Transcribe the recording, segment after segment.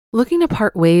Looking to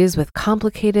part ways with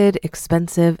complicated,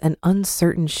 expensive, and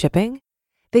uncertain shipping?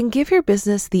 Then give your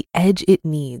business the edge it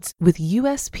needs with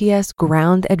USPS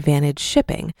Ground Advantage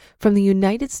shipping from the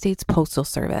United States Postal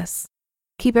Service.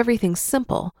 Keep everything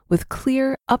simple with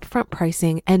clear, upfront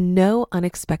pricing and no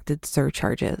unexpected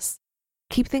surcharges.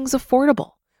 Keep things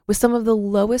affordable with some of the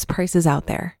lowest prices out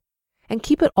there. And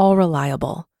keep it all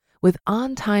reliable with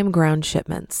on-time ground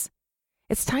shipments.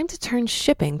 It's time to turn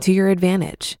shipping to your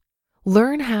advantage.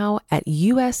 Learn how at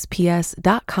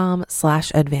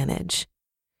USPS.com/advantage.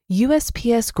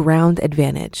 USPS Ground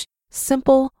Advantage.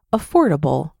 Simple,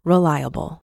 affordable,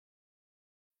 reliable.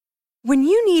 When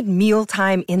you need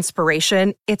mealtime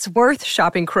inspiration, it's worth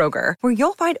shopping Kroger, where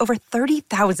you'll find over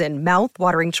 30,000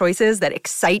 mouth-watering choices that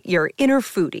excite your inner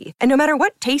foodie. And no matter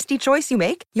what tasty choice you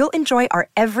make, you'll enjoy our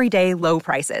everyday low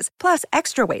prices, plus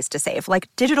extra ways to save, like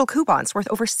digital coupons worth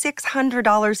over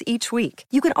 $600 each week.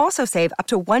 You can also save up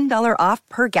to $1 off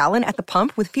per gallon at the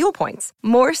pump with fuel points.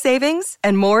 More savings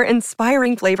and more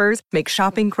inspiring flavors make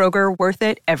shopping Kroger worth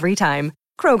it every time.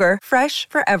 Kroger, fresh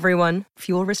for everyone.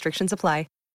 Fuel restrictions apply.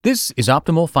 This is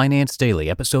Optimal Finance Daily,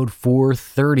 episode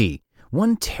 430.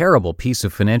 One terrible piece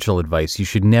of financial advice you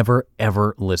should never,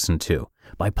 ever listen to,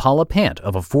 by Paula Pant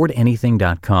of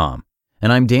AffordAnything.com.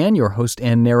 And I'm Dan, your host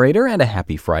and narrator, and a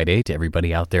happy Friday to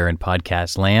everybody out there in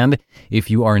podcast land. If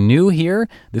you are new here,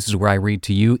 this is where I read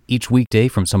to you each weekday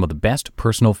from some of the best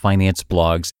personal finance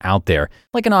blogs out there,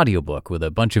 like an audiobook with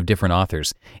a bunch of different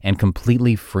authors, and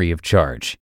completely free of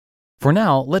charge. For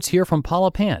now, let's hear from Paula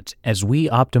Pant as we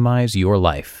optimize your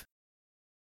life.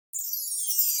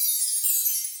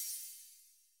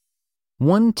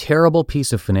 One terrible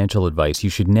piece of financial advice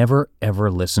you should never, ever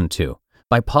listen to,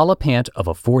 by Paula Pant of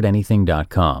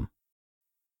AffordAnything.com.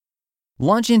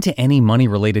 Launch into any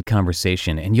money-related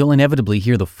conversation and you'll inevitably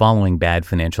hear the following bad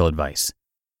financial advice.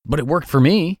 But it worked for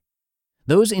me.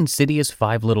 Those insidious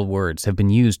 5 little words have been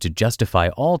used to justify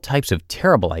all types of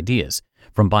terrible ideas,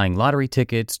 from buying lottery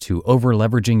tickets to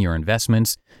over-leveraging your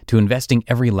investments to investing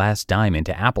every last dime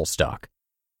into Apple stock.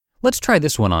 Let's try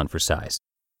this one on for size.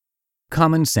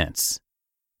 Common sense.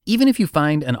 Even if you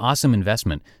find an awesome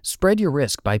investment, spread your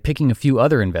risk by picking a few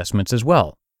other investments as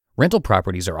well. Rental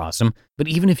properties are awesome, but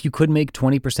even if you could make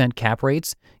 20% cap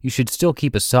rates, you should still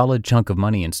keep a solid chunk of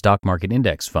money in stock market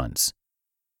index funds.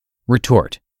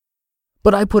 Retort.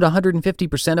 But I put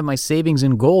 150% of my savings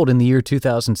in gold in the year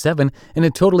 2007, and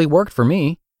it totally worked for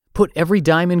me. Put every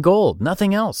dime in gold,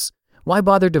 nothing else. Why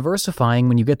bother diversifying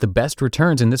when you get the best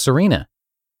returns in this arena?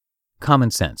 Common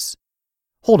sense.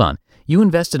 Hold on, you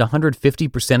invested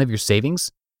 150% of your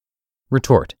savings?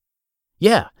 Retort.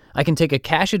 Yeah, I can take a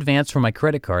cash advance from my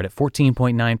credit card at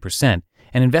 14.9%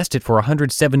 and invest it for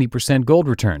 170% gold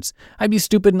returns. I'd be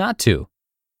stupid not to.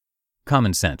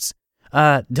 Common sense.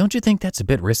 Don't you think that's a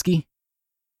bit risky?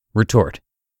 Retort.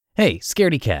 Hey,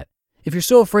 scaredy cat, if you're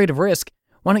so afraid of risk,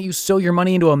 why don't you sew your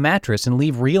money into a mattress and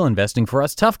leave real investing for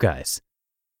us tough guys?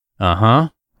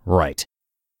 Right.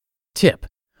 Tip.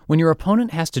 When your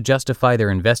opponent has to justify their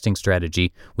investing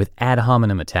strategy with ad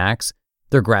hominem attacks,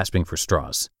 they're grasping for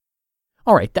straws.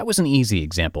 All right, that was an easy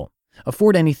example.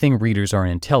 Afford Anything readers are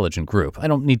an intelligent group. I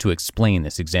don't need to explain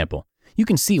this example. You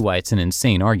can see why it's an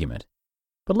insane argument.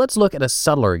 But let's look at a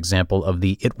subtler example of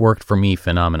the "it worked for me"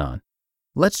 phenomenon.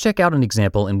 Let's check out an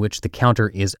example in which the counter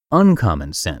is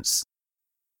uncommon sense.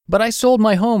 But I sold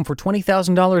my home for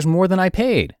 $20,000 more than I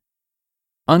paid.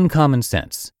 Uncommon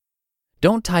sense.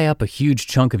 Don't tie up a huge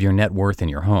chunk of your net worth in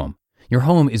your home. Your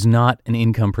home is not an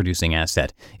income-producing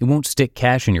asset. It won't stick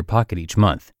cash in your pocket each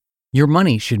month. Your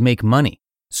money should make money.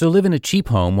 So live in a cheap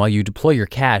home while you deploy your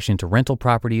cash into rental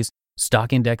properties,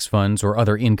 stock index funds, or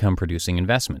other income-producing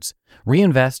investments.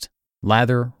 Reinvest,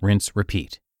 lather, rinse,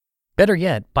 repeat. Better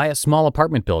yet, buy a small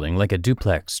apartment building like a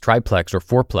duplex, triplex, or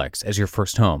fourplex as your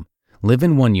first home. Live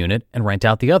in one unit and rent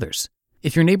out the others.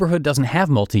 If your neighborhood doesn't have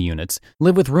multi-units,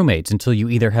 live with roommates until you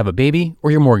either have a baby or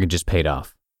your mortgage is paid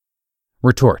off.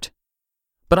 Retort.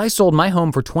 But I sold my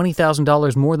home for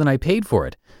 $20,000 more than I paid for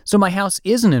it, so my house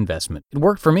is an investment. It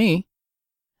worked for me.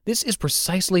 This is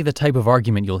precisely the type of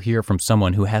argument you'll hear from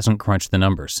someone who hasn't crunched the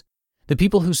numbers. The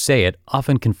people who say it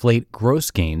often conflate gross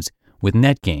gains with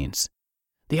net gains.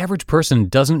 The average person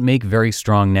doesn't make very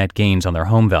strong net gains on their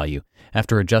home value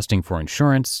after adjusting for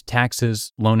insurance,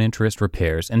 taxes, loan interest,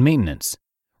 repairs, and maintenance.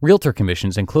 Realtor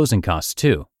commissions and closing costs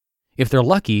too. If they're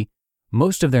lucky,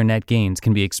 most of their net gains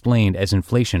can be explained as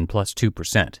inflation plus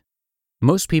 2%.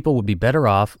 Most people would be better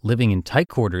off living in tight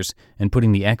quarters and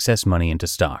putting the excess money into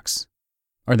stocks.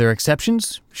 Are there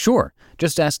exceptions? Sure.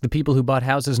 Just ask the people who bought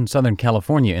houses in Southern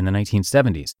California in the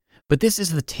 1970s. But this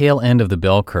is the tail end of the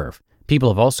bell curve. People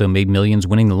have also made millions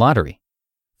winning the lottery.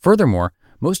 Furthermore,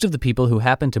 Most of the people who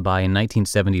happened to buy in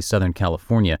 1970s Southern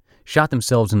California shot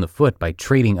themselves in the foot by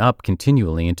trading up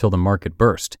continually until the market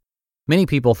burst. Many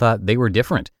people thought they were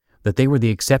different, that they were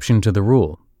the exception to the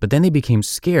rule, but then they became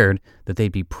scared that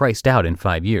they'd be priced out in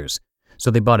 5 years. So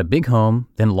they bought a big home,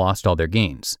 then lost all their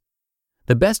gains.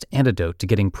 The best antidote to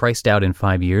getting priced out in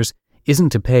 5 years isn't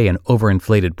to pay an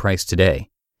overinflated price today.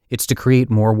 It's to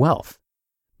create more wealth.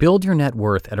 Build your net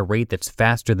worth at a rate that's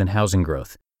faster than housing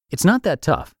growth. It's not that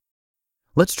tough.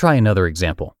 Let's try another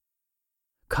example.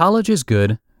 College is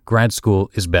good, grad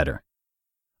school is better.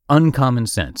 Uncommon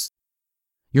sense.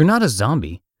 You're not a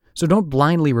zombie, so don't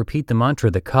blindly repeat the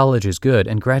mantra that college is good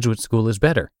and graduate school is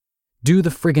better. Do the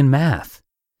friggin' math.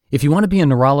 If you want to be a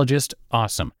neurologist,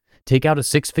 awesome. Take out a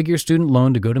 6-figure student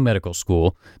loan to go to medical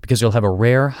school because you'll have a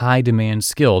rare, high-demand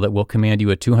skill that will command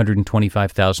you a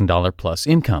 $225,000 plus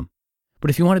income. But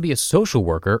if you want to be a social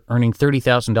worker earning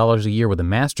 $30,000 a year with a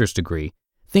master's degree,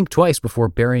 think twice before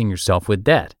burying yourself with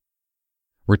debt.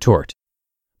 Retort.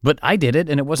 But I did it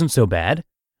and it wasn't so bad.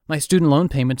 My student loan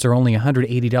payments are only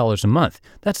 $180 a month.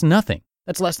 That's nothing.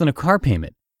 That's less than a car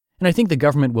payment. And I think the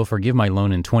government will forgive my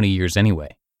loan in 20 years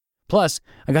anyway. Plus,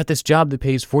 I got this job that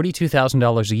pays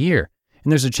 $42,000 a year, and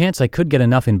there's a chance I could get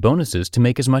enough in bonuses to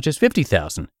make as much as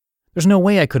 $50,000. There's no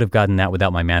way I could have gotten that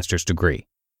without my master's degree.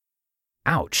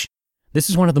 Ouch. This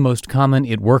is one of the most common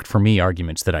 "it worked for me"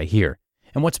 arguments that I hear.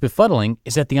 And what's befuddling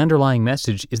is that the underlying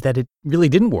message is that it really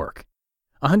didn't work.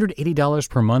 $180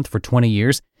 per month for 20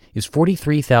 years is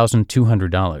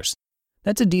 $43,200.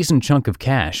 That's a decent chunk of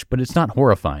cash, but it's not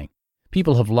horrifying.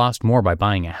 People have lost more by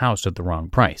buying a house at the wrong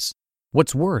price.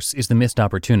 What's worse is the missed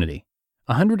opportunity.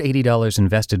 $180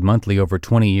 invested monthly over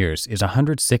 20 years is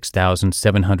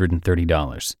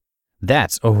 $106,730.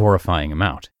 That's a horrifying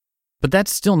amount. But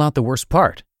that's still not the worst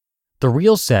part. The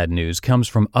real sad news comes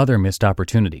from other missed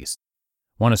opportunities.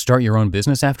 Want to start your own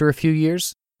business after a few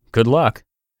years? Good luck.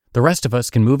 The rest of us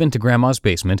can move into grandma's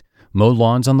basement, mow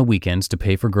lawns on the weekends to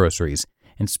pay for groceries,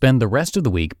 and spend the rest of the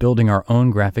week building our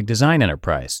own graphic design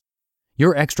enterprise.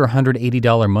 Your extra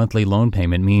 $180 monthly loan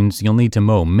payment means you'll need to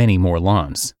mow many more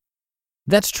lawns.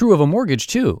 That's true of a mortgage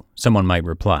too, someone might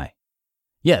reply.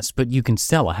 Yes, but you can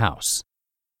sell a house.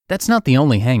 That's not the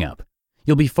only hang-up.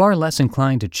 You'll be far less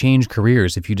inclined to change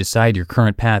careers if you decide your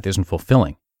current path isn't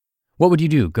fulfilling. What would you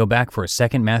do, go back for a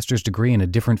second master's degree in a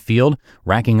different field,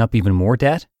 racking up even more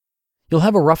debt? You'll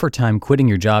have a rougher time quitting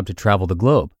your job to travel the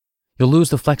globe. You'll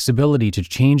lose the flexibility to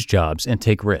change jobs and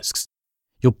take risks.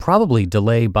 You'll probably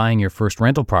delay buying your first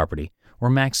rental property or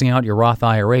maxing out your Roth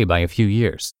IRA by a few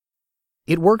years.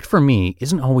 It worked for me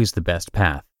isn't always the best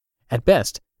path. At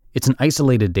best, it's an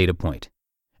isolated data point.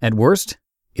 At worst,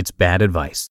 it's bad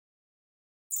advice.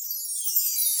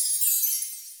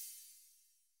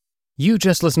 You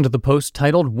just listened to the post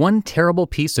titled "One Terrible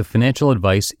Piece of Financial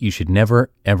Advice You Should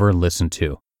Never, Ever Listen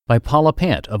To" by Paula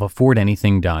Pant of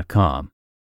AffordAnything.com.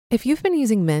 If you've been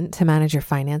using Mint to manage your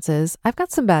finances, I've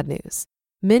got some bad news.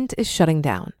 Mint is shutting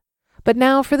down. But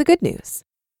now for the good news.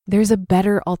 There's a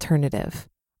better alternative.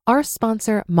 Our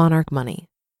sponsor, Monarch Money.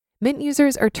 Mint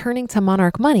users are turning to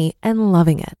Monarch Money and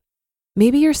loving it.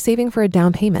 Maybe you're saving for a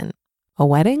down payment, a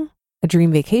wedding, a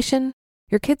dream vacation,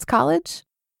 your kid's college.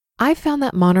 I've found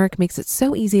that Monarch makes it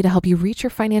so easy to help you reach your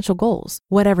financial goals,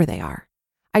 whatever they are.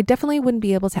 I definitely wouldn't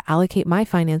be able to allocate my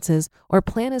finances or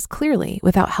plan as clearly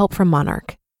without help from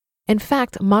Monarch. In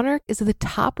fact, Monarch is the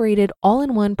top-rated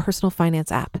all-in-one personal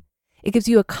finance app. It gives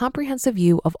you a comprehensive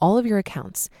view of all of your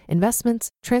accounts,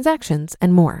 investments, transactions,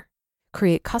 and more.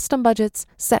 Create custom budgets,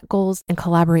 set goals, and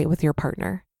collaborate with your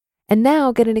partner. And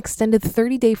now get an extended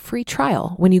 30-day free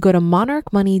trial when you go to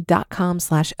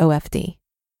monarchmoney.com/OFD.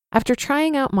 After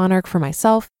trying out Monarch for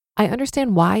myself, I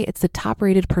understand why it's the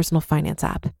top-rated personal finance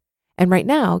app. And right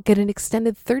now, get an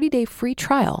extended 30-day free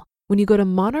trial when you go to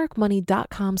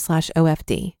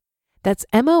monarchmoney.com/OFD. That's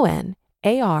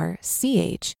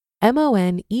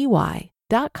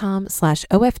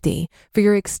monarchmoney.com/OFD for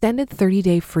your extended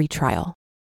 30-day free trial.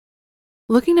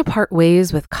 Looking to part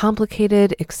ways with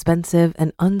complicated, expensive,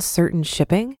 and uncertain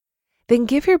shipping? Then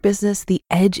give your business the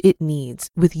edge it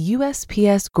needs with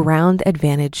USPS Ground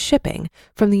Advantage shipping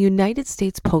from the United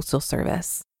States Postal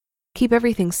Service. Keep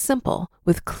everything simple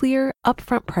with clear,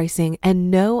 upfront pricing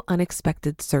and no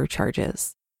unexpected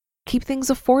surcharges. Keep things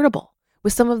affordable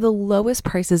with some of the lowest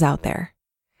prices out there.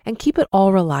 And keep it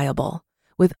all reliable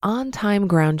with on-time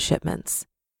ground shipments.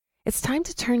 It's time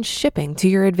to turn shipping to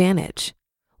your advantage.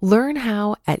 Learn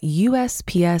how at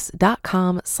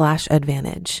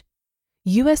USPS.com/advantage.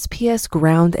 USPS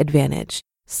Ground Advantage.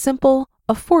 Simple,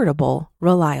 affordable,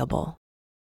 reliable.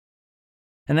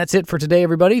 And that's it for today,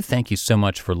 everybody. Thank you so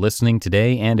much for listening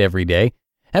today and every day.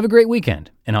 Have a great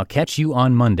weekend, and I'll catch you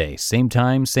on Monday, same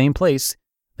time, same place.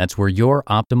 That's where your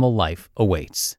optimal life awaits.